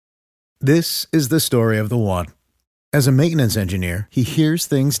This is the story of the one. As a maintenance engineer, he hears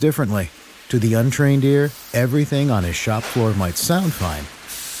things differently. To the untrained ear, everything on his shop floor might sound fine,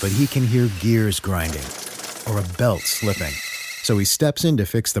 but he can hear gears grinding or a belt slipping. So he steps in to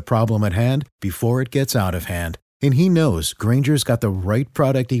fix the problem at hand before it gets out of hand. And he knows Grainger's got the right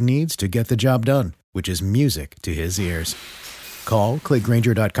product he needs to get the job done, which is music to his ears. Call, click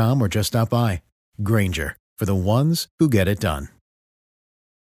Grainger.com, or just stop by. Grainger, for the ones who get it done.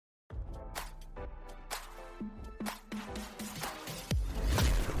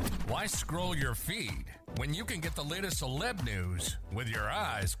 Why scroll your feed when you can get the latest celeb news with your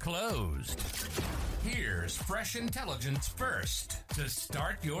eyes closed? Here's fresh intelligence first to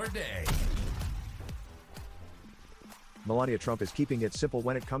start your day. Melania Trump is keeping it simple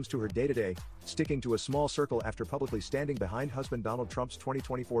when it comes to her day-to-day, sticking to a small circle after publicly standing behind husband Donald Trump's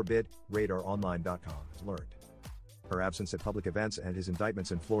 2024 bid, RadarOnline.com has learned. Her absence at public events and his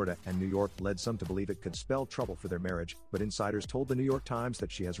indictments in Florida and New York led some to believe it could spell trouble for their marriage, but insiders told the New York Times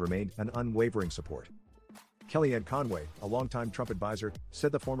that she has remained an unwavering support. Kellyanne Conway, a longtime Trump advisor,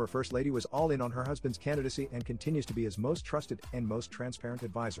 said the former First Lady was all in on her husband's candidacy and continues to be his most trusted and most transparent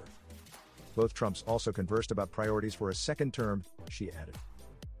advisor. Both Trumps also conversed about priorities for a second term, she added.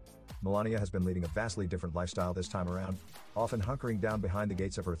 Melania has been leading a vastly different lifestyle this time around, often hunkering down behind the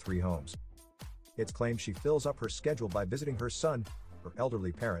gates of her 3 homes. It's claimed she fills up her schedule by visiting her son, her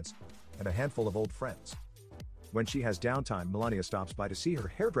elderly parents, and a handful of old friends. When she has downtime, Melania stops by to see her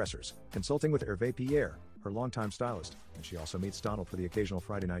hairdressers, consulting with Hervé Pierre, her longtime stylist, and she also meets Donald for the occasional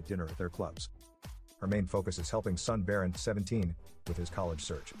Friday night dinner at their clubs. Her main focus is helping son Barron, 17, with his college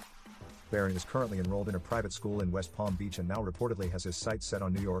search. Barron is currently enrolled in a private school in West Palm Beach and now reportedly has his sights set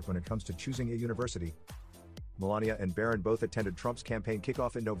on New York when it comes to choosing a university. Melania and Barron both attended Trump's campaign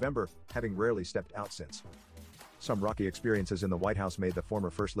kickoff in November, having rarely stepped out since. Some rocky experiences in the White House made the former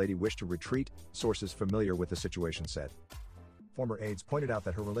First Lady wish to retreat, sources familiar with the situation said. Former aides pointed out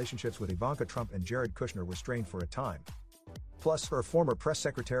that her relationships with Ivanka Trump and Jared Kushner were strained for a time. Plus, her former press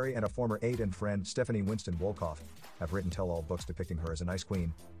secretary and a former aide and friend, Stephanie Winston Wolkoff, have written tell-all books depicting her as a nice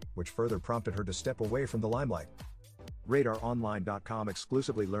queen, which further prompted her to step away from the limelight. RadarOnline.com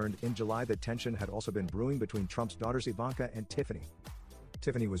exclusively learned in July that tension had also been brewing between Trump's daughters Ivanka and Tiffany.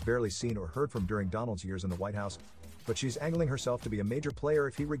 Tiffany was barely seen or heard from during Donald's years in the White House, but she's angling herself to be a major player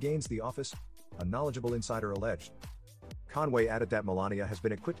if he regains the office, a knowledgeable insider alleged. Conway added that Melania has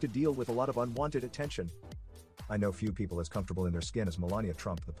been equipped to deal with a lot of unwanted attention. I know few people as comfortable in their skin as Melania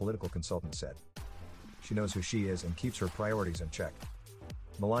Trump, the political consultant said. She knows who she is and keeps her priorities in check.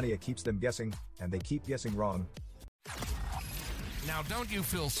 Melania keeps them guessing, and they keep guessing wrong. Now, don't you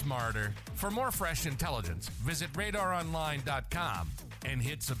feel smarter? For more fresh intelligence, visit RadarOnline.com and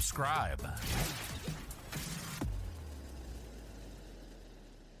hit subscribe.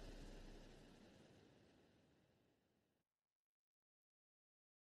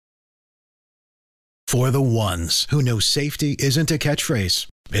 For the ones who know safety isn't a catchphrase,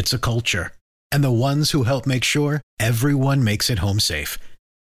 it's a culture. And the ones who help make sure everyone makes it home safe.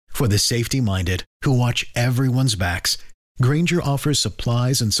 For the safety-minded who watch everyone's backs, Grainger offers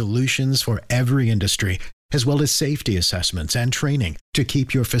supplies and solutions for every industry, as well as safety assessments and training to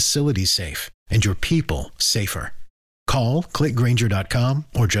keep your facilities safe and your people safer. Call, click Grainger.com,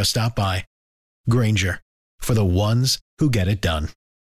 or just stop by. Grainger, for the ones who get it done.